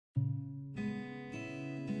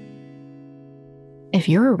If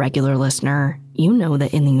you're a regular listener, you know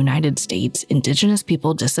that in the United States, Indigenous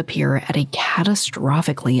people disappear at a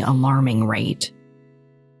catastrophically alarming rate.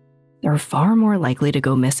 They're far more likely to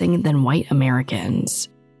go missing than white Americans.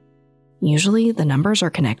 Usually, the numbers are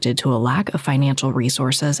connected to a lack of financial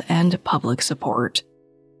resources and public support.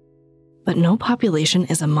 But no population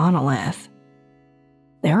is a monolith.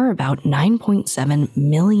 There are about 9.7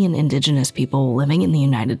 million Indigenous people living in the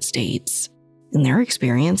United States, and their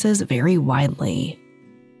experiences vary widely.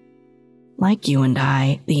 Like you and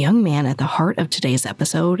I, the young man at the heart of today's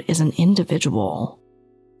episode is an individual.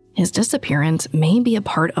 His disappearance may be a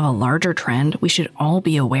part of a larger trend we should all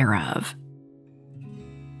be aware of.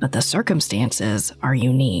 But the circumstances are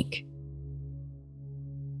unique.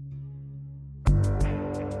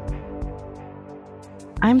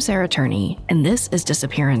 I'm Sarah Turney, and this is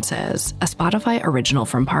Disappearances, a Spotify original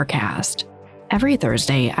from Parcast. Every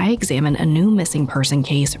Thursday, I examine a new missing person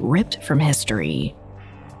case ripped from history.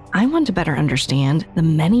 I want to better understand the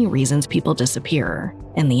many reasons people disappear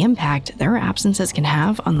and the impact their absences can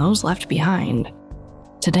have on those left behind.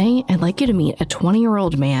 Today, I'd like you to meet a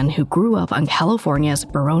 20-year-old man who grew up on California's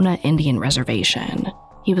Barona Indian Reservation.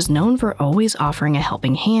 He was known for always offering a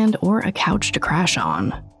helping hand or a couch to crash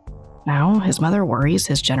on. Now, his mother worries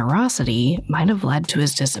his generosity might have led to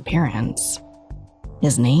his disappearance.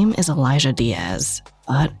 His name is Elijah Diaz,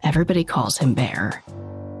 but everybody calls him Bear.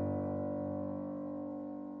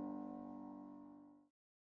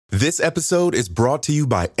 This episode is brought to you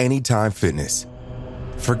by Anytime Fitness.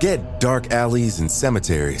 Forget dark alleys and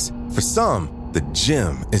cemeteries. For some, the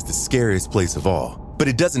gym is the scariest place of all, but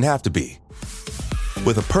it doesn't have to be.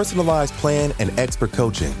 With a personalized plan and expert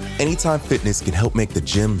coaching, Anytime Fitness can help make the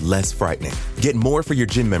gym less frightening. Get more for your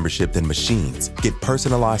gym membership than machines. Get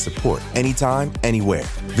personalized support anytime, anywhere.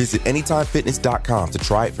 Visit AnytimeFitness.com to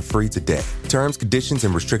try it for free today. Terms, conditions,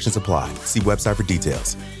 and restrictions apply. See website for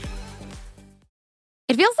details.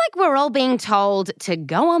 It feels like we're all being told to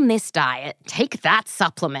go on this diet, take that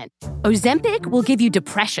supplement. Ozempic will give you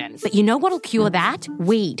depression, but you know what'll cure that?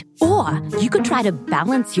 Weed. Or you could try to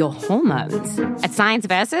balance your hormones. At Science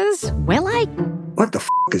Versus, we're like, what the f***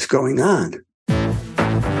 is going on?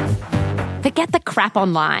 Forget the crap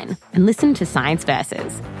online and listen to Science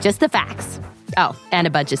Versus. Just the facts. Oh, and a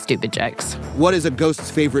bunch of stupid jokes. What is a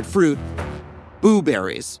ghost's favorite fruit?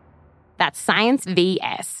 Blueberries. That's Science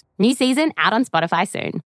VS. New season out on Spotify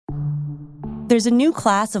soon. There's a new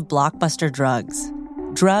class of blockbuster drugs.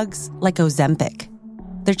 Drugs like Ozempic.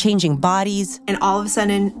 They're changing bodies. And all of a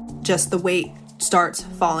sudden, just the weight starts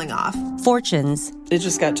falling off. Fortunes. It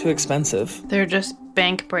just got too expensive. They're just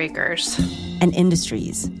bank breakers. And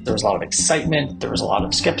industries. There was a lot of excitement. There was a lot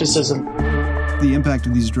of skepticism. The impact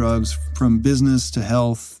of these drugs from business to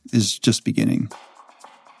health is just beginning.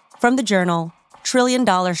 From the Journal, $1 Trillion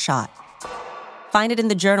Shot. Find it in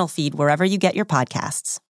the Journal feed wherever you get your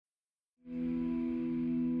podcasts.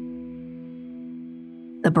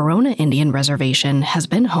 The Barona Indian Reservation has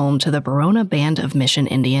been home to the Barona Band of Mission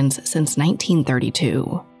Indians since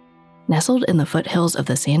 1932. Nestled in the foothills of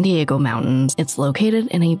the San Diego Mountains, it's located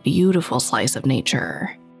in a beautiful slice of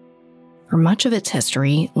nature. For much of its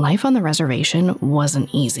history, life on the reservation wasn't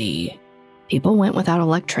easy. People went without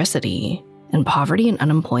electricity, and poverty and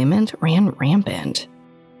unemployment ran rampant.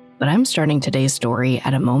 But I'm starting today's story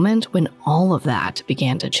at a moment when all of that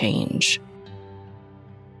began to change.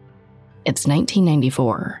 It's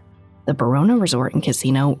 1994. The Barona Resort and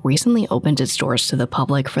Casino recently opened its doors to the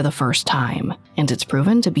public for the first time, and it's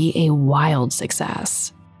proven to be a wild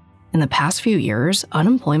success. In the past few years,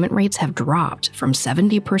 unemployment rates have dropped from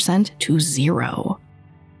 70% to 0.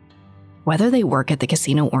 Whether they work at the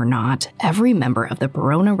casino or not, every member of the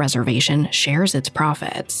Barona Reservation shares its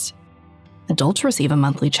profits. Adults receive a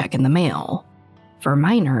monthly check in the mail. For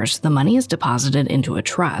minors, the money is deposited into a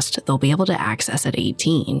trust they'll be able to access at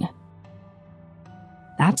 18.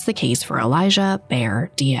 That's the case for Elijah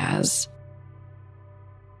Bear Diaz.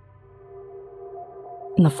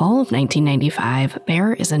 In the fall of 1995,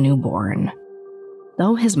 Bear is a newborn.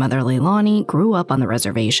 Though his mother Leilani grew up on the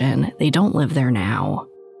reservation, they don't live there now.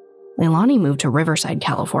 Leilani moved to Riverside,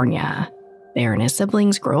 California. Bear and his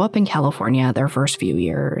siblings grow up in California their first few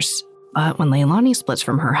years. But when Leilani splits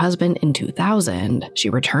from her husband in 2000, she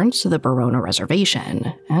returns to the Barona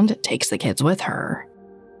Reservation and takes the kids with her.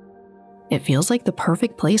 It feels like the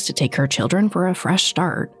perfect place to take her children for a fresh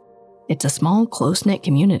start. It's a small, close-knit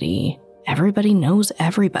community. Everybody knows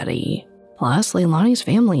everybody. Plus, Leilani's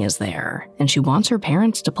family is there, and she wants her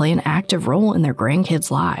parents to play an active role in their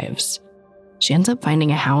grandkids' lives. She ends up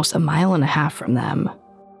finding a house 1.5 miles from them.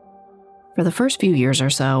 For the first few years or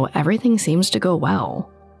so, everything seems to go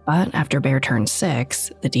well. But after Bear turns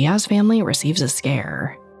 6, the Diaz family receives a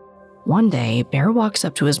scare. One day, Bear walks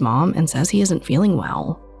up to his mom and says he isn't feeling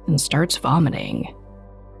well and starts vomiting.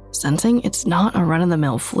 Sensing it's not a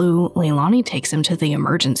run-of-the-mill flu, Leilani takes him to the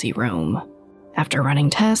emergency room. After running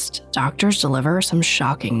tests, doctors deliver some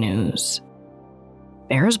shocking news.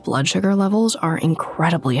 Bear's blood sugar levels are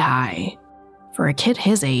incredibly high. For a kid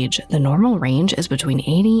his age, the normal range is between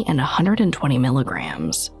 80 and 120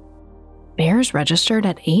 milligrams. Bear's registered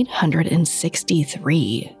at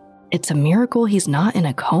 863. It's a miracle he's not in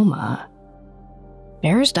a coma.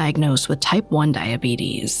 Bear's diagnosed with type 1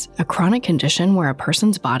 diabetes, a chronic condition where a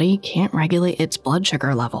person's body can't regulate its blood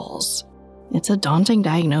sugar levels. It's a daunting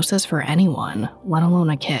diagnosis for anyone, let alone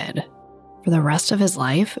a kid. For the rest of his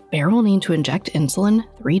life, Bear will need to inject insulin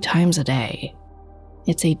 3 times a day.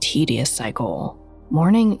 It's a tedious cycle.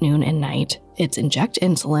 Morning, noon, and night, it's inject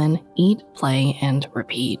insulin, eat, play, and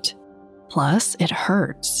repeat. Plus, it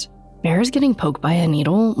hurts. Bear's getting poked by a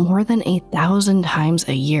needle more than 1,000 times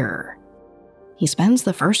a year. He spends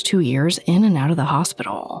the first 2 years in and out of the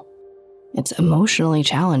hospital. It's emotionally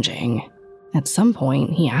challenging. At some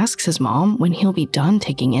point, he asks his mom when he'll be done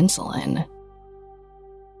taking insulin.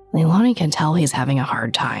 Leilani can tell he's having a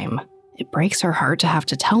hard time. It breaks her heart to have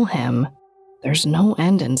to tell him there's no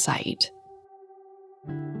end in sight.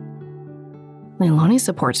 Leilani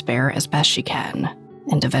supports Bear as best she can,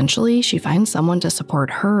 and eventually she finds someone to support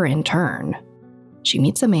her in turn. She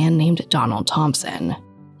meets a man named Donald Thompson.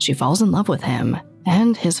 She falls in love with him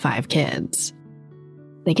and his 5 kids.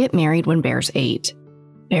 They get married when Bear's 8.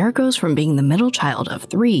 Bear goes from being the middle child of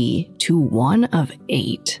 3 to one of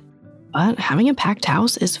 8. But having a packed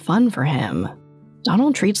house is fun for him.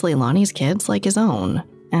 Donald treats Leilani's kids like his own,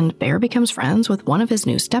 and Bear becomes friends with one of his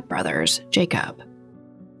new stepbrothers, Jacob.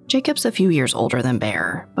 Jacob's a few years older than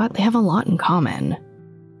Bear, but they have a lot in common.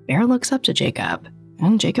 Bear looks up to Jacob,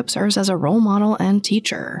 and Jacob serves as a role model and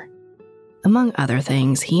teacher. Among other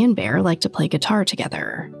things, he and Bear like to play guitar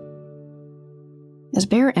together. As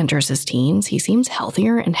Bear enters his teens, he seems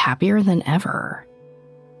healthier and happier than ever.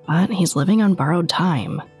 But he's living on borrowed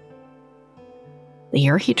time. The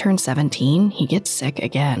year he turns 17, he gets sick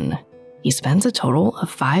again. He spends a total of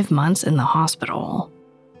 5 months in the hospital.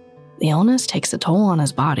 The illness takes a toll on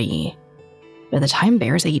his body. By the time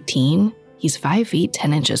Bear's 18, he's 5 feet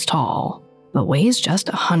 10 inches tall, but weighs just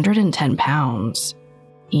 110 pounds.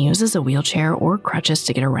 He uses a wheelchair or crutches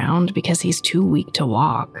to get around because he's too weak to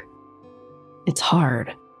walk. It's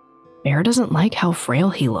hard. Bear doesn't like how frail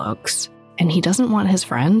he looks, and he doesn't want his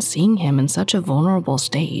friends seeing him in such a vulnerable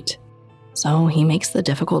state. So he makes the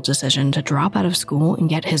difficult decision to drop out of school and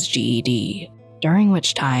get his GED, during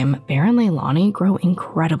which time Bear and Leilani grow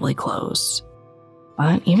incredibly close.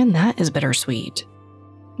 But even that is bittersweet.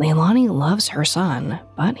 Leilani loves her son,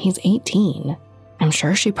 but he's 18. I'm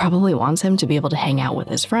sure she probably wants him to be able to hang out with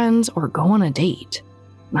his friends or go on a date,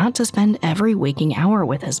 not to spend every waking hour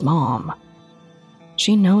with his mom.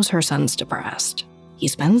 She knows her son's depressed. He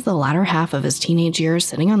spends the latter half of his teenage years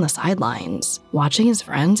sitting on the sidelines, watching his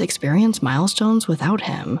friends experience milestones without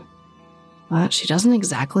him. But she doesn't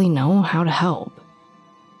exactly know how to help.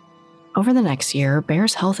 Over the next year,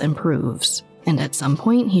 Bear's health improves, and at some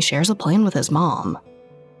point he shares a plan with his mom.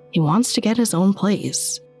 He wants to get his own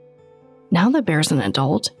place. Now that Bear's an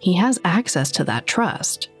adult, he has access to that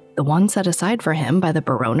trust, the one set aside for him by the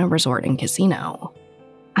Barona Resort and Casino.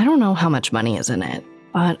 I don't know how much money is in it,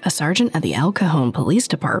 but a sergeant at the El Cajon Police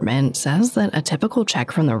Department says that a typical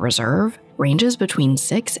check from the reserve ranges between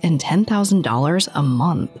 $6,000 and $10,000 a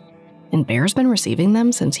month, and Bear's been receiving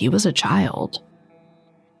them since he was a child.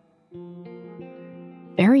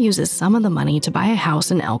 Bear uses some of the money to buy a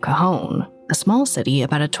house in El Cajon, a small city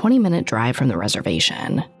about a 20-minute drive from the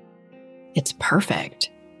reservation. It's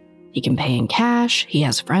perfect. He can pay in cash, he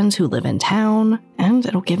has friends who live in town, and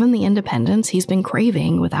it'll give him the independence he's been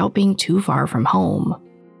craving without being too far from home.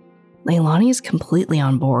 Leilani's completely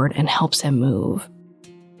on board and helps him move.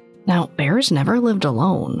 Now, Bear's never lived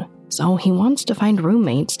alone, so he wants to find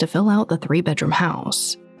roommates to fill out the 3-bedroom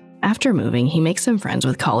house. After moving, he makes some friends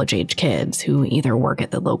with college-age kids who either work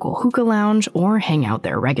at the local hookah lounge or hang out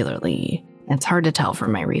there regularly. It's hard to tell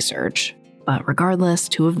from my research, but regardless,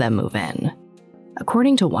 2 of them move in.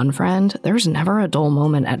 According to one friend, there's never a dull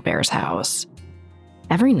moment at Bear's house.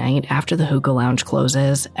 Every night after the hookah lounge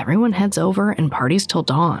closes, everyone heads over and parties till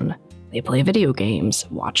dawn. They play video games,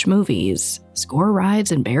 watch movies, score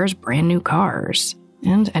rides in Bear's brand new cars,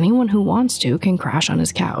 and anyone who wants to can crash on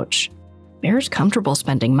his couch. Bear's comfortable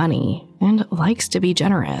spending money and likes to be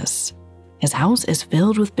generous. His house is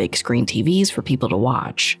filled with big screen TVs for people to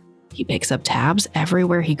watch. He picks up tabs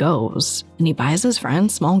everywhere he goes, and he buys his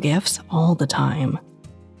friends small gifts all the time.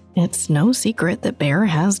 It's no secret that Bear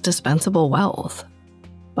has dispensable wealth.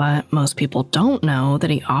 But most people don't know that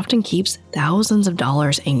he often keeps thousands of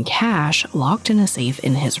dollars in cash locked in a safe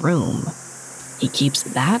in his room. He keeps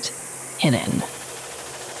that hidden.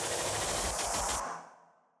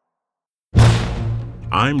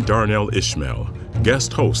 I'm Darnell Ishmael,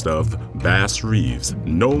 guest host of Bass Reeves'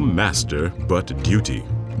 No Master But Duty,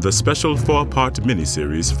 the special 4-part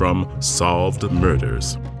miniseries from Solved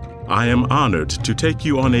Murders. I am honored to take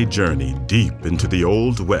you on a journey deep into the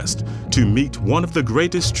Old West to meet one of the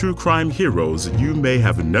greatest true crime heroes you may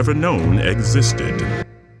have never known existed,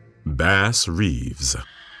 Bass Reeves.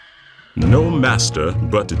 No Master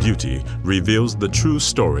But Duty reveals the true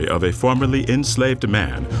story of a formerly enslaved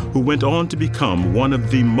man who went on to become one of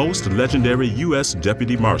the most legendary U.S.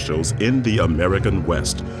 deputy marshals in the American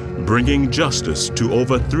West, bringing justice to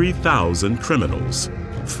over 3,000 criminals.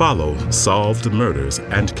 Follow Solved Murders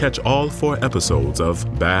and catch all 4 episodes of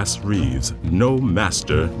Bass Reeves' No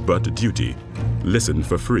Master But Duty. Listen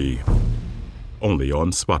for free. Only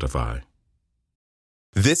on Spotify.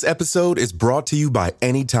 This episode is brought to you by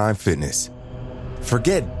Anytime Fitness.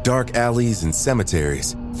 Forget dark alleys and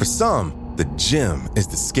cemeteries. For some, the gym is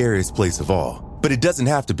the scariest place of all. But it doesn't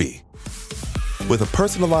have to be. With a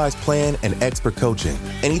personalized plan and expert coaching,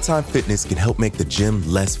 Anytime Fitness can help make the gym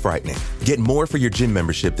less frightening. Get more for your gym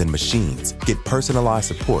membership than machines. Get personalized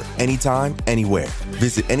support anytime, anywhere.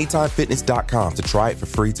 Visit AnytimeFitness.com to try it for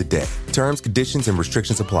free today. Terms, conditions, and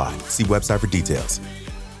restrictions apply. See website for details.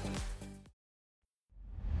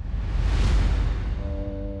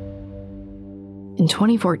 In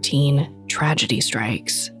 2014, tragedy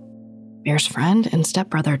strikes. Bear's friend and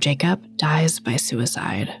stepbrother Jacob dies by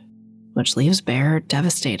suicide, which leaves Bear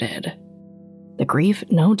devastated. The grief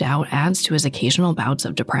no doubt adds to his occasional bouts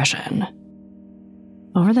of depression.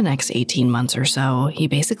 Over the next 18 months or so, he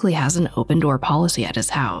basically has an open-door policy at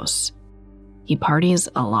his house. He parties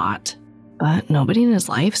a lot, but nobody in his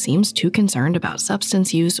life seems too concerned about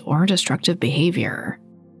substance use or destructive behavior.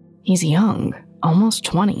 He's young, almost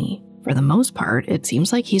 20. For the most part, it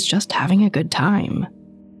seems like he's just having a good time.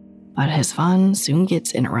 But his fun soon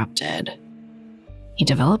gets interrupted. He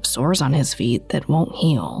develops sores on his feet that won't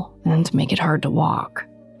heal and make it hard to walk.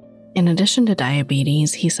 In addition to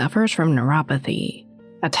diabetes, he suffers from neuropathy,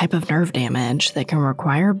 a type of nerve damage that can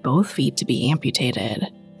require both feet to be amputated.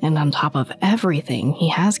 And on top of everything, he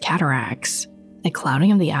has cataracts, a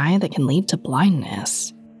clouding of the eye that can lead to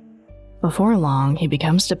blindness. Before long, he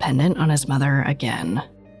becomes dependent on his mother again.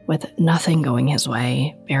 With nothing going his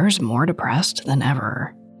way, Bear is more depressed than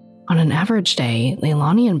ever. On an average day,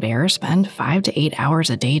 Leilani and Bear spend 5 to 8 hours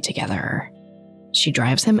a day together. She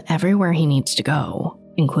drives him everywhere he needs to go,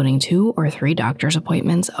 including 2 or 3 doctor's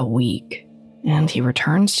appointments a week, and he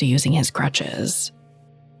returns to using his crutches.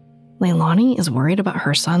 Leilani is worried about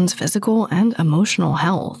her son's physical and emotional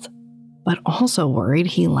health, but also worried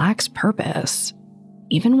he lacks purpose.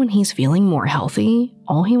 Even when he's feeling more healthy,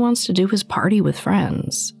 all he wants to do is party with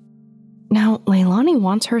friends. Now, Leilani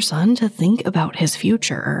wants her son to think about his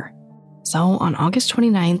future. So on August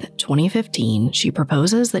 29th, 2015, she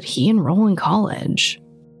proposes that he enroll in college.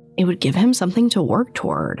 It would give him something to work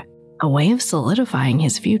toward, a way of solidifying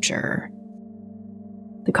his future.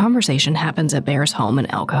 The conversation happens at Bear's home in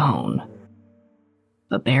El Cajon.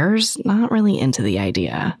 But Bear's not really into the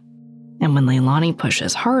idea. And when Leilani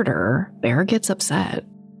pushes harder, Bear gets upset.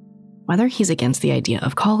 Whether he's against the idea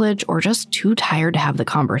of college or just too tired to have the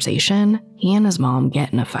conversation, he and his mom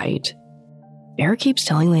get in a fight. Bear keeps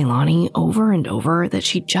telling Leilani over and over that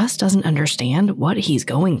she just doesn't understand what he's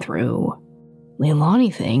going through.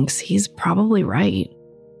 Leilani thinks he's probably right.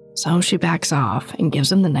 So she backs off and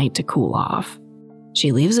gives him the night to cool off.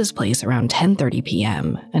 She leaves his place around 10:30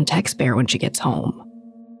 p.m. and texts Bear when she gets home.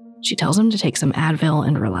 She tells him to take some Advil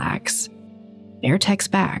and relax. Bear texts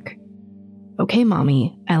back, "Okay,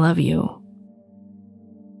 Mommy, I love you."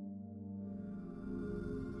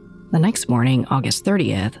 The next morning, August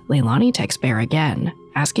 30th, Leilani texts Bear again,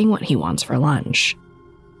 asking what he wants for lunch.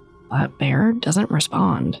 But Bear doesn't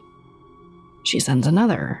respond. She sends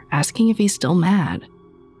another, asking if he's still mad.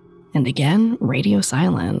 And again, radio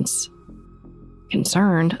silence.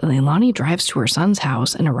 Concerned, Leilani drives to her son's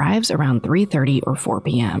house and arrives around 3:30 or 4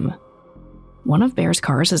 p.m. One of Bear's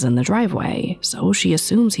cars is in the driveway, so she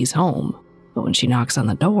assumes he's home. But when she knocks on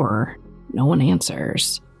the door, no one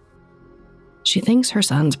answers. She thinks her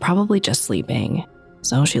son's probably just sleeping,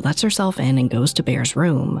 so she lets herself in and goes to Bear's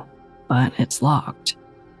room, but it's locked.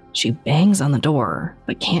 She bangs on the door,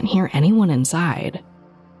 but can't hear anyone inside.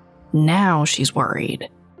 Now she's worried.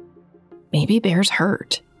 Maybe Bear's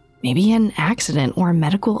hurt. Maybe he had an accident or a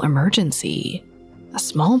medical emergency. A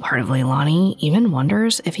small part of Leilani even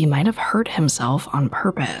wonders if he might have hurt himself on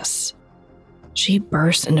purpose. She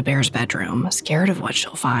bursts into Bear's bedroom, scared of what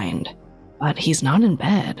she'll find. But he's not in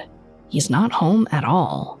bed. He's not home at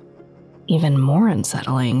all. Even more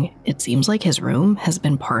unsettling, it seems like his room has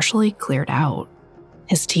been partially cleared out.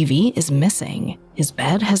 His TV is missing. His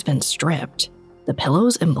bed has been stripped. The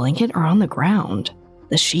pillows and blanket are on the ground.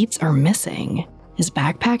 The sheets are missing. His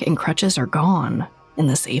backpack and crutches are gone. And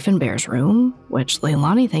the safe in Bear's room, which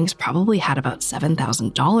Leilani thinks probably had about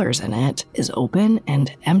 $7,000 in it, is open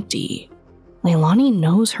and empty. Leilani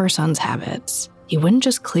knows her son's habits. He wouldn't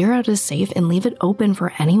just clear out his safe and leave it open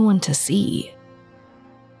for anyone to see.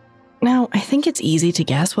 Now, I think it's easy to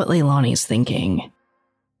guess what Leilani's thinking.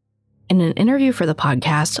 In an interview for the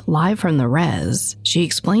podcast Live from the Res, she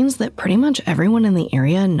explains that pretty much everyone in the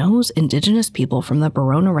area knows Indigenous people from the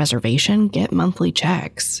Barona Reservation get monthly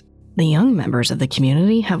checks. The young members of the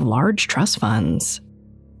community have large trust funds.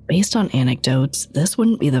 Based on anecdotes, this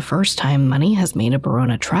wouldn't be the first time money has made a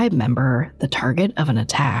Barona tribe member the target of an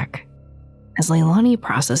attack. As Leilani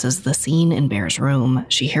processes the scene in Bear's room,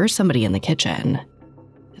 she hears somebody in the kitchen.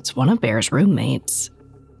 It's one of Bear's roommates.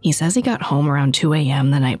 He says he got home around 2 a.m.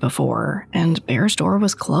 the night before, and Bear's door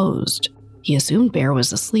was closed. He assumed Bear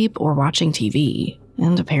was asleep or watching TV,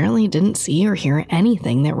 and apparently didn't see or hear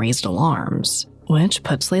anything that raised alarms, which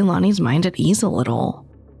puts Leilani's mind at ease a little.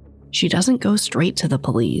 She doesn't go straight to the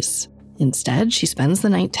police. Instead, she spends the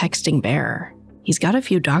night texting Bear. He's got a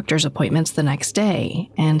few doctor's appointments the next day,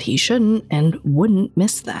 and he shouldn't and wouldn't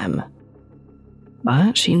miss them.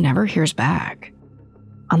 But she never hears back.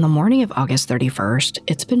 On the morning of August 31st,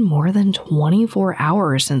 it's been more than 24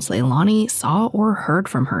 hours since Leilani saw or heard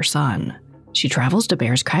from her son. She travels to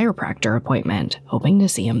Bear's chiropractor appointment, hoping to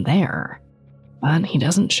see him there. But he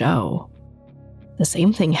doesn't show. The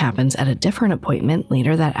same thing happens at a different appointment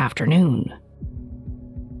later that afternoon.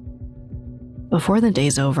 Before the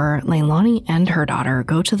day's over, Leilani and her daughter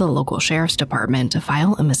go to the local sheriff's department to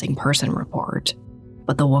file a missing person report.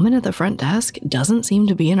 But the woman at the front desk doesn't seem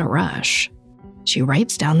to be in a rush. She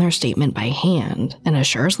writes down their statement by hand and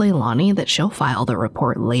assures Leilani that she'll file the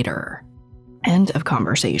report later. End of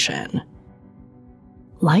conversation.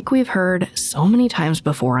 Like we've heard so many times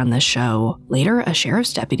before on this show, later a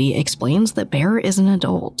sheriff's deputy explains that Bear is an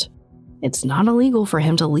adult. It's not illegal for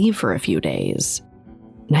him to leave for a few days.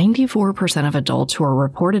 94% of adults who are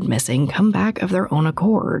reported missing come back of their own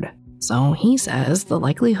accord. So he says the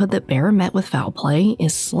likelihood that Bear met with foul play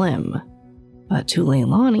is slim. But to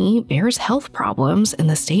Leilani, Bear's health problems and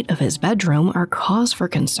the state of his bedroom are cause for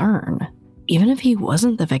concern. Even if he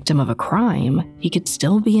wasn't the victim of a crime, he could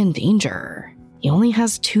still be in danger. He only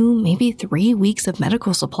has 2, maybe 3 weeks of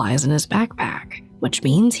medical supplies in his backpack, which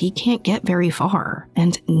means he can't get very far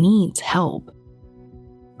and needs help.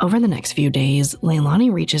 Over the next few days,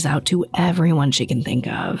 Leilani reaches out to everyone she can think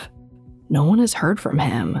of. No one has heard from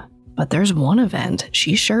him, but there's one event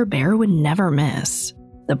she's sure Bear would never miss.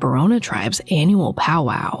 The Barona tribe's annual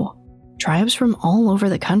powwow. Tribes from all over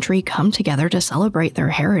the country come together to celebrate their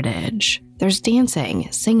heritage. There's dancing,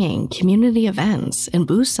 singing, community events, and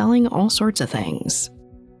booths selling all sorts of things.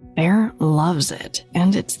 Bear loves it,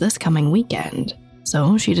 and it's this coming weekend.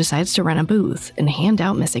 So she decides to rent a booth and hand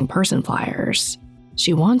out missing person flyers.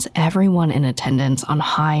 She wants everyone in attendance on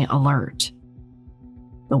high alert.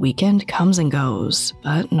 The weekend comes and goes,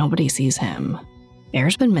 but nobody sees him.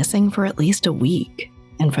 Bear's been missing for at least a week.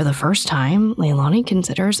 And for the first time, Leilani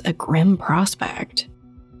considers a grim prospect.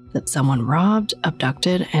 That someone robbed,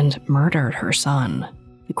 abducted, and murdered her son.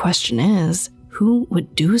 The question is, who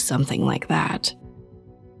would do something like that?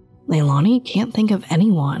 Leilani can't think of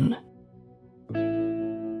anyone.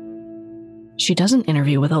 She does an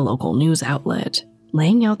interview with a local news outlet,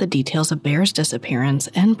 laying out the details of Bear's disappearance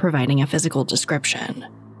and providing a physical description.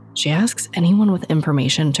 She asks anyone with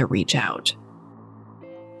information to reach out.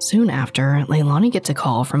 Soon after, Leilani gets a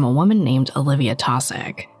call from a woman named Olivia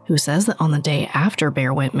Tosick, who says that on the day after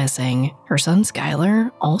Bear went missing, her son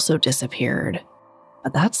Skylar also disappeared.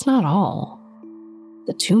 But that's not all.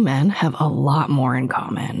 The two men have a lot more in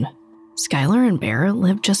common. Skylar and Bear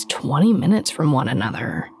live just 20 minutes from one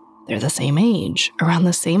another. They're the same age, around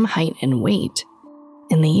the same height and weight,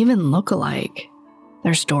 and they even look alike.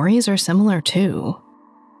 Their stories are similar too.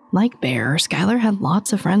 Like Bear, Skylar had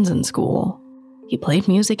lots of friends in school. He played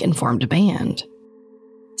music and formed a band.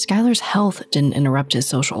 Skylar's health didn't interrupt his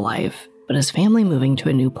social life, but his family moving to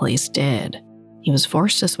a new place did. He was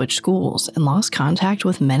forced to switch schools and lost contact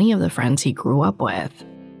with many of the friends he grew up with.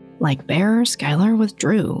 Like Bear, Skylar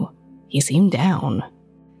withdrew. He seemed down.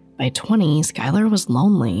 By 20, Skylar was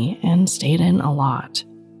lonely and stayed in a lot.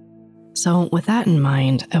 So with that in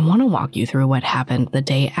mind, I want to walk you through what happened the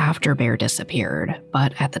day after Bear disappeared,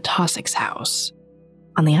 but at the Taussicks' house.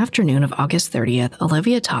 On the afternoon of August 30th,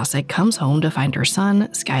 Olivia Taussick comes home to find her son,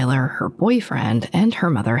 Skylar, her boyfriend, and her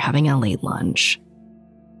mother having a late lunch.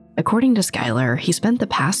 According to Skylar, he spent the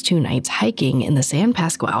past 2 nights hiking in the San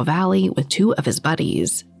Pasqual Valley with 2 of his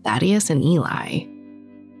buddies, Thaddeus and Eli.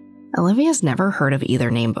 Olivia's never heard of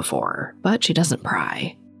either name before, but she doesn't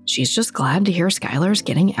pry. She's just glad to hear Skylar's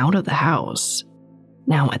getting out of the house.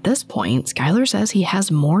 Now, at this point, Skylar says he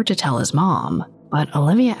has more to tell his mom, but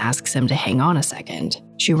Olivia asks him to hang on a second.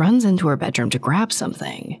 She runs into her bedroom to grab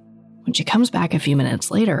something. When she comes back a few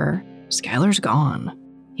minutes later, Skylar's gone.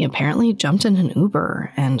 He apparently jumped in an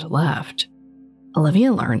Uber and left.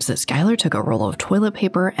 Olivia learns that Skylar took a roll of toilet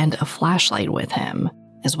paper and a flashlight with him,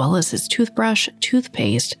 as well as his toothbrush,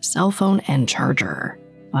 toothpaste, cell phone, and charger.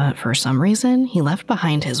 But for some reason, he left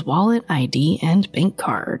behind his wallet, ID, and bank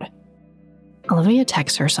card. Olivia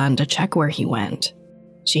texts her son to check where he went.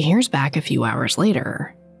 She hears back a few hours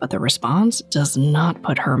later, but the response does not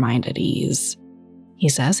put her mind at ease. He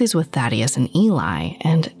says he's with Thaddeus and Eli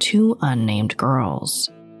and 2 unnamed girls.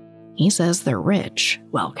 He says they're rich,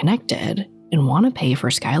 well-connected, and want to pay for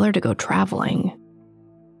Skylar to go traveling.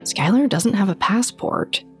 Skylar doesn't have a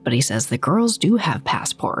passport, but he says the girls do have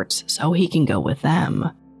passports, so he can go with them.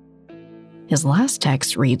 His last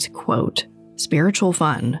text reads, quote, "Spiritual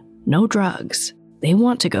fun, no drugs. They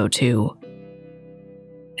want to go to..."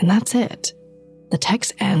 And that's it. The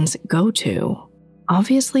text ends, "go to."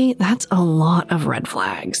 Obviously, that's a lot of red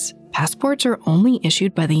flags. Passports are only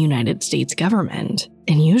issued by the United States government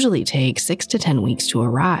and usually take 6 to 10 weeks to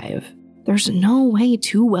arrive. There's no way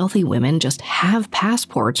 2 wealthy women just have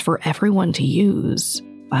passports for everyone to use.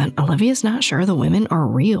 But Olivia's not sure the women are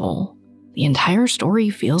real. The entire story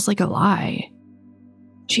feels like a lie.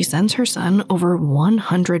 She sends her son over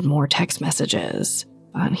 100 more text messages,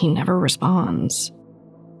 but he never responds.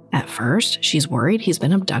 At first, she's worried he's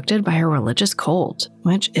been abducted by a religious cult,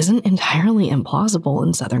 which isn't entirely implausible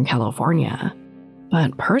in Southern California.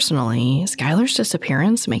 But personally, Skylar's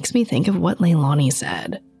disappearance makes me think of what Leilani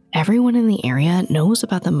said. Everyone in the area knows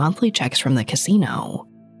about the monthly checks from the casino.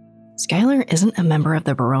 Skylar isn't a member of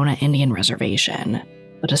the Barona Indian Reservation,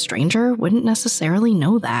 but a stranger wouldn't necessarily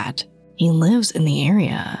know that. He lives in the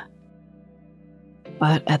area.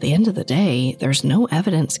 But at the end of the day, there's no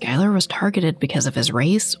evidence Skylar was targeted because of his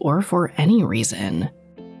race or for any reason.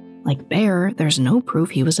 Like Bear, there's no proof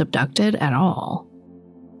he was abducted at all.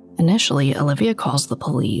 Initially, Olivia calls the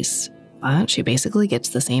police, but she basically gets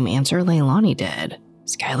the same answer Leilani did.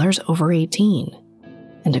 Skylar's over 18.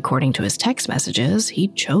 And according to his text messages, he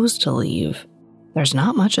chose to leave. There's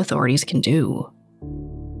not much authorities can do.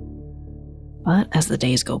 But as the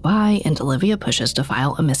days go by and Olivia pushes to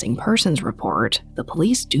file a missing persons report, the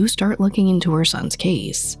police do start looking into her son's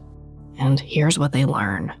case. And here's what they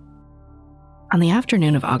learn. On the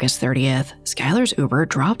afternoon of August 30th, Skylar's Uber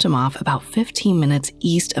dropped him off about 15 minutes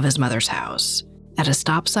east of his mother's house, at a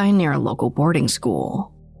stop sign near a local boarding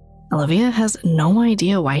school. Olivia has no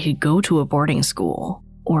idea why he'd go to a boarding school,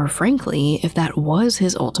 or frankly, if that was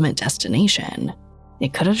his ultimate destination.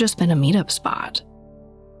 It could have just been a meetup spot.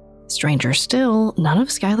 Stranger still, none of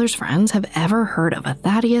Skylar's friends have ever heard of a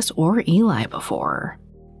Thaddeus or Eli before.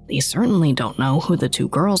 They certainly don't know who the 2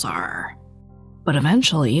 girls are. But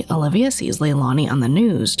eventually, Olivia sees Leilani on the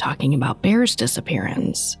news talking about Bear's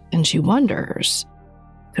disappearance, and she wonders,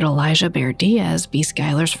 could Elijah Bear Diaz be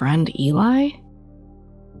Skylar's friend Eli?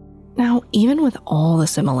 Now, even with all the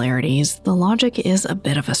similarities, the logic is a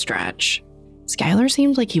bit of a stretch. Skylar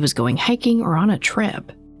seemed like he was going hiking or on a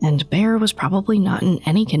trip, and Bear was probably not in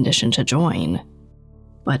any condition to join.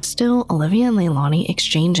 But still, Olivia and Leilani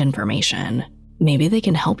exchange information. Maybe they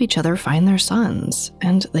can help each other find their sons,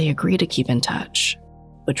 and they agree to keep in touch.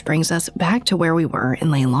 Which brings us back to where we were in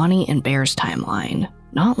Leilani and Bear's timeline,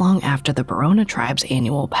 not long after the Barona tribe's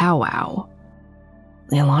annual powwow.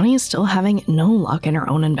 Leilani is still having no luck in her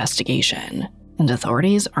own investigation, and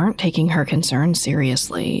authorities aren't taking her concerns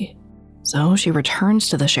seriously. So she returns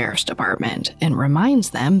to the sheriff's department and reminds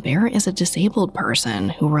them Bear is a disabled person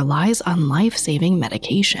who relies on life-saving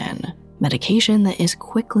medication that is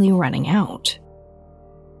quickly running out.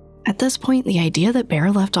 At this point, the idea that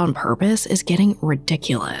Bear left on purpose is getting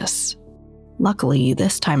ridiculous. Luckily,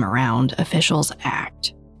 this time around, officials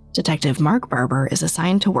act. Detective Mark Barber is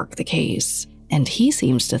assigned to work the case, and he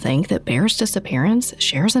seems to think that Bear's disappearance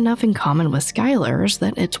shares enough in common with Skylar's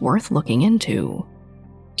that it's worth looking into.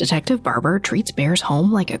 Detective Barber treats Bear's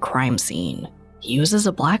home like a crime scene. He uses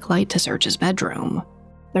a black light to search his bedroom.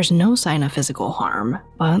 There's no sign of physical harm,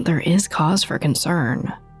 but there is cause for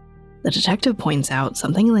concern. The detective points out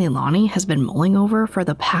something Leilani has been mulling over for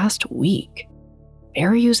the past week.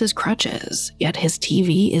 Bear uses crutches, yet his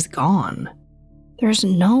TV is gone. There's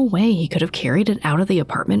no way he could have carried it out of the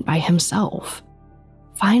apartment by himself.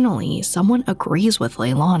 Finally, someone agrees with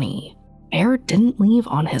Leilani. Bear didn't leave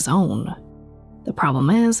on his own. The problem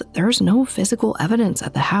is, there's no physical evidence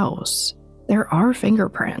at the house. There are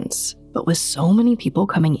fingerprints, but with so many people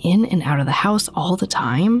coming in and out of the house all the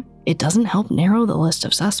time, it doesn't help narrow the list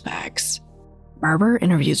of suspects. Barber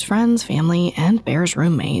interviews friends, family, and Bear's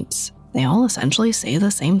roommates. They all essentially say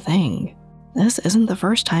the same thing. This isn't the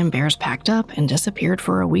first time Bear's packed up and disappeared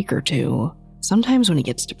for a week or two. Sometimes when he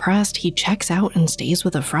gets depressed, he checks out and stays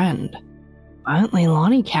with a friend. But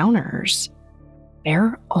Leilani counters.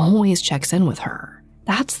 Bear always checks in with her.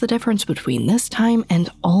 That's the difference between this time and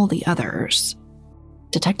all the others.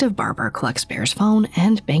 Detective Barber collects Bear's phone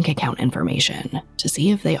and bank account information to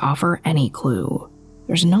see if they offer any clue.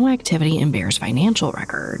 There's no activity in Bear's financial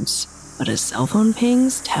records, but his cell phone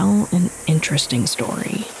pings tell an interesting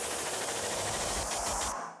story.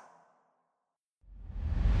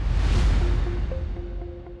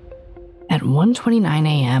 At 1:29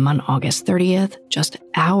 a.m. on August 30th, just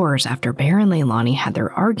hours after Bear and Leilani had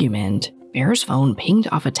their argument, Bear's phone pinged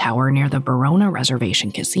off a tower near the Barona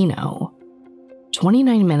Reservation Casino.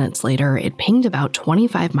 29 minutes later, it pinged about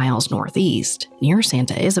 25 miles northeast, near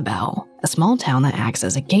Santa Isabel, a small town that acts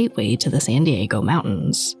as a gateway to the San Diego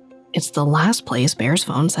mountains. It's the last place Bear's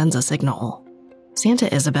phone sends a signal.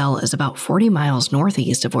 Santa Isabel is about 40 miles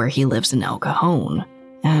northeast of where he lives in El Cajon,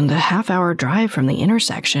 and a half-hour drive from the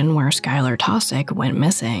intersection where Skylar Tosick went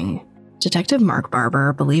missing. Detective Mark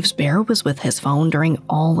Barber believes Bear was with his phone during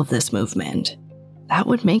all of this movement. That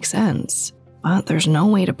would make sense, but there's no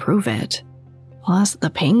way to prove it. Plus, the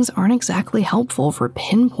pings aren't exactly helpful for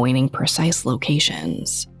pinpointing precise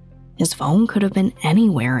locations. His phone could have been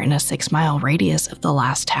anywhere in a 6-mile radius of the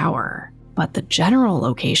last tower, but the general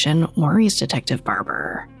location worries Detective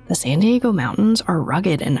Barber. The San Diego mountains are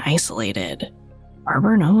rugged and isolated.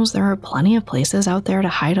 Barber knows there are plenty of places out there to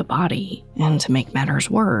hide a body, and to make matters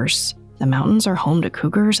worse, the mountains are home to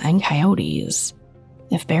cougars and coyotes.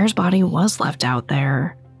 If Bear's body was left out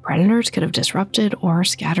there, predators could have disrupted or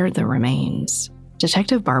scattered the remains.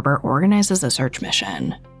 Detective Barber organizes a search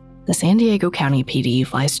mission. The San Diego County PD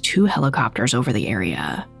flies 2 helicopters over the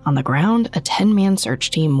area. On the ground, a 10-man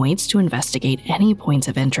search team waits to investigate any points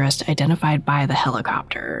of interest identified by the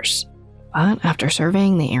helicopters. But after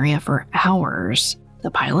surveying the area for hours,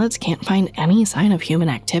 the pilots can't find any sign of human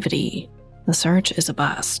activity. The search is a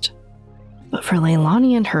bust. But for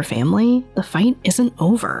Leilani and her family, the fight isn't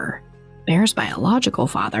over. Bear's biological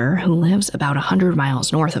father, who lives about 100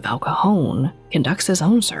 miles north of El Cajon, conducts his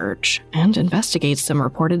own search and investigates some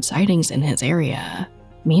reported sightings in his area.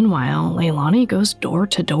 Meanwhile, Leilani goes door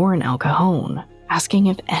to door in El Cajon, asking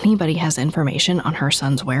if anybody has information on her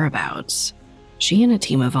son's whereabouts. She and a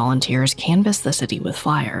team of volunteers canvass the city with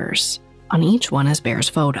flyers. On each one is Bear's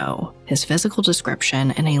photo, his physical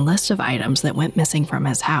description, and a list of items that went missing from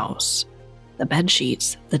his house. The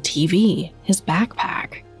bedsheets, the TV, his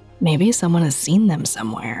backpack. Maybe someone has seen them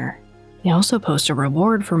somewhere. They also post a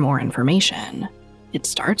reward for more information. It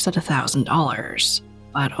starts at $1,000,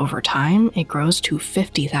 but over time it grows to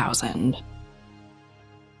 $50,000.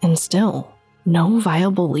 And still, no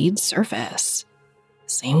viable leads surface.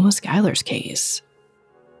 Same with Skylar's case.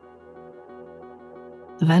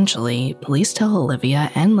 Eventually, police tell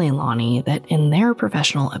Olivia and Leilani that in their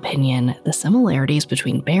professional opinion, the similarities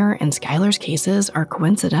between Bear and Skylar's cases are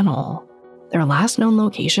coincidental. Their last known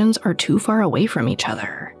locations are too far away from each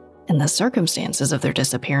other, and the circumstances of their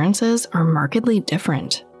disappearances are markedly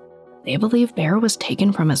different. They believe Bear was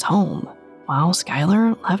taken from his home, while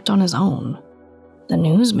Skylar left on his own. The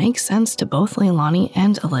news makes sense to both Leilani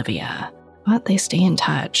and Olivia, but they stay in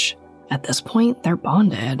touch. At this point, they're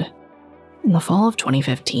bonded. In the fall of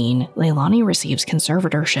 2015, Leilani receives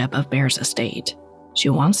conservatorship of Bear's estate. She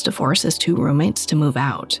wants to force his 2 roommates to move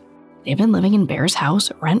out. They've been living in Bear's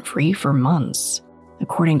house rent-free for months.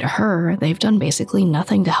 According to her, they've done basically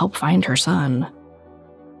nothing to help find her son.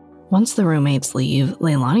 Once the roommates leave,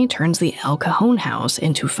 Leilani turns the El Cajon house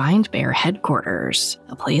into Find Bear headquarters,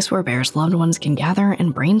 a place where Bear's loved ones can gather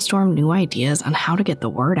and brainstorm new ideas on how to get the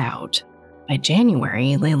word out. By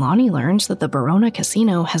January, Leilani learns that the Barona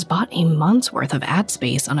Casino has bought a month's worth of ad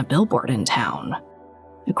space on a billboard in town.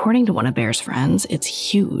 According to one of Bear's friends, it's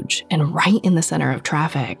huge and right in the center of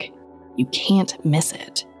traffic. You can't miss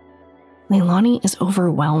it. Leilani is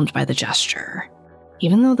overwhelmed by the gesture.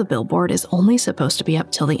 Even though the billboard is only supposed to be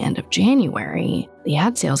up till the end of January, the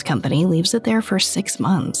ad sales company leaves it there for 6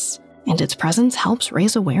 months, and its presence helps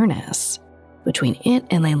raise awareness. Between it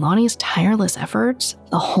and Leilani's tireless efforts,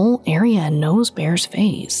 the whole area knows Bear's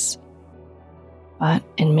face. But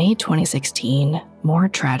in May 2016, more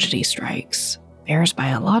tragedy strikes. Bear's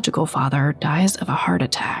biological father dies of a heart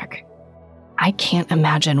attack. I can't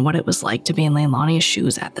imagine what it was like to be in Leilani's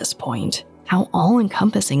shoes at this point. How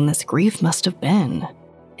all-encompassing this grief must have been.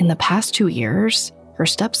 In the past 2 years, her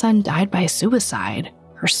stepson died by suicide,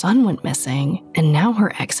 her son went missing, and now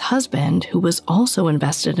her ex-husband, who was also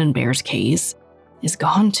invested in Bear's case, is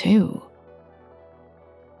gone too.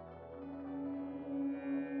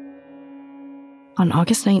 On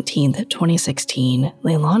August 19, 2016,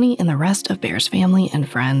 Leilani and the rest of Bear's family and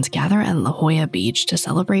friends gather at La Jolla Beach to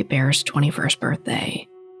celebrate Bear's 21st birthday.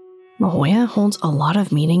 La Jolla holds a lot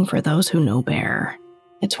of meaning for those who know Bear.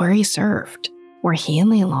 It's where he surfed, where he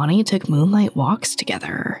and Leilani took moonlight walks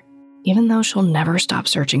together. Even though she'll never stop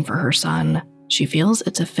searching for her son, she feels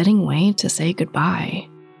it's a fitting way to say goodbye.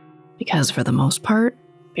 Because for the most part,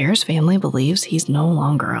 Bear's family believes he's no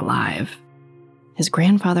longer alive. His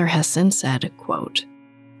grandfather has since said, quote,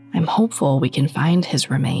 "I'm hopeful we can find his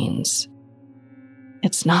remains."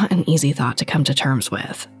 It's not an easy thought to come to terms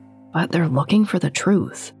with, but they're looking for the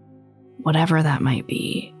truth, whatever that might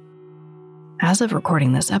be. As of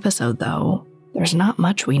recording this episode, though, there's not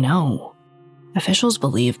much we know. Officials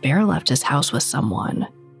believe Bear left his house with someone,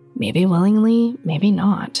 maybe willingly, maybe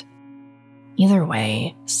not. Either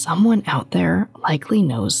way, someone out there likely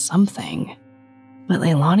knows something. But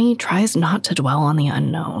Leilani tries not to dwell on the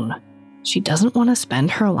unknown. She doesn't want to spend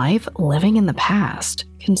her life living in the past,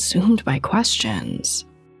 consumed by questions.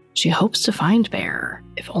 She hopes to find Bear,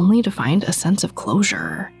 if only to find a sense of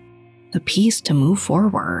closure, the peace to move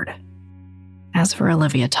forward. As for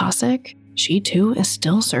Olivia Taussig, she too is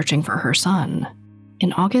still searching for her son.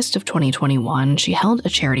 In August of 2021, she held a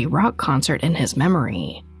charity rock concert in his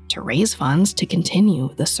memory to raise funds to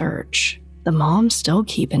continue the search. The moms still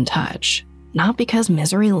keep in touch, not because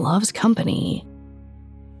misery loves company,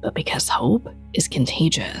 but because hope is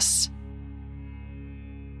contagious.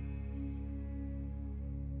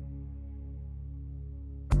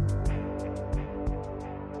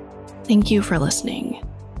 Thank you for listening.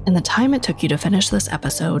 In the time it took you to finish this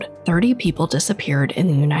episode, 30 people disappeared in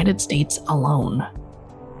the United States alone.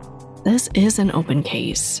 This is an open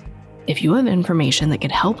case. If you have information that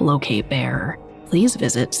could help locate Bear, please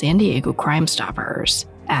visit San Diego Crime Stoppers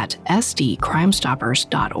at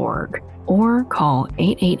sdcrimestoppers.org or call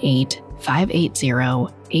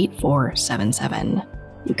 888-580-8477.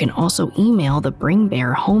 You can also email the Bring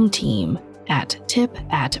Bear Home team at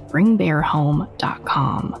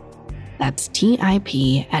tip@bringbearhome.com. That's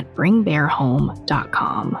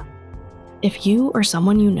tip@bringbearhome.com. If you or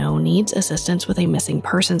someone you know needs assistance with a missing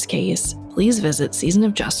persons case, please visit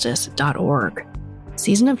seasonofjustice.org.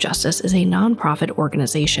 Season of Justice is a nonprofit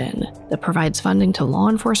organization that provides funding to law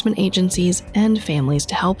enforcement agencies and families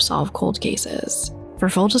to help solve cold cases. For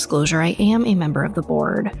full disclosure, I am a member of the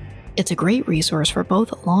board. It's a great resource for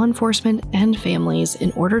both law enforcement and families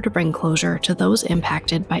in order to bring closure to those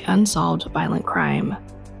impacted by unsolved violent crime.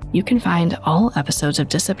 You can find all episodes of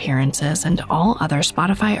Disappearances and all other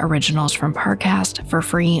Spotify originals from Parcast for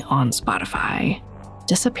free on Spotify.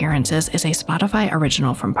 Disappearances is a Spotify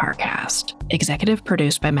original from Parcast, executive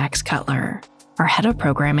produced by Max Cutler. Our head of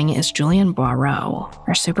programming is Julian Boireau.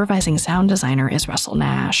 Our supervising sound designer is Russell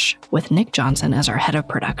Nash, with Nick Johnson as our head of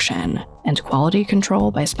production, and quality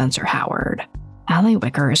control by Spencer Howard. Allie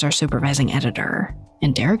Wicker is our supervising editor,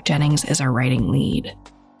 and Derek Jennings is our writing lead.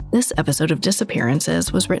 This episode of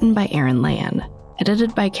Disappearances was written by Aaron Lan,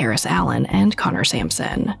 edited by Karis Allen and Connor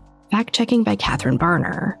Sampson, fact-checking by Catherine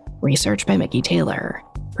Barner, research by Mickey Taylor,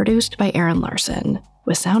 produced by Aaron Larson,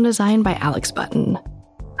 with sound design by Alex Button.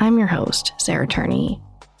 I'm your host, Sarah Turney.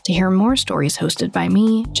 To hear more stories hosted by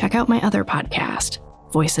me, check out my other podcast,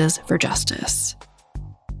 Voices for Justice.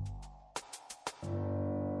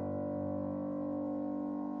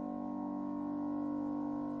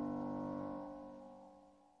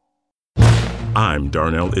 I'm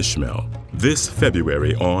Darnell Ishmael. This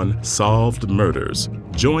February on Solved Murders,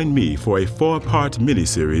 join me for a 4-part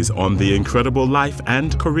miniseries on the incredible life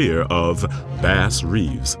and career of Bass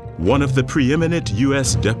Reeves, one of the preeminent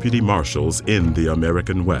U.S. deputy marshals in the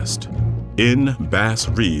American West. In Bass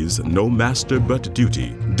Reeves' No Master But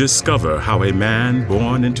Duty, discover how a man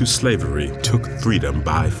born into slavery took freedom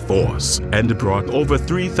by force and brought over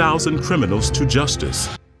 3,000 criminals to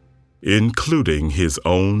justice, including his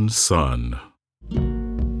own son.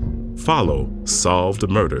 Follow Solved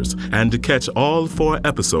Murders and catch all 4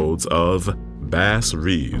 episodes of Bass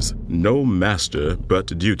Reeves' No Master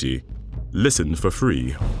But Duty. Listen for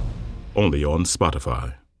free, only on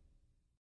Spotify.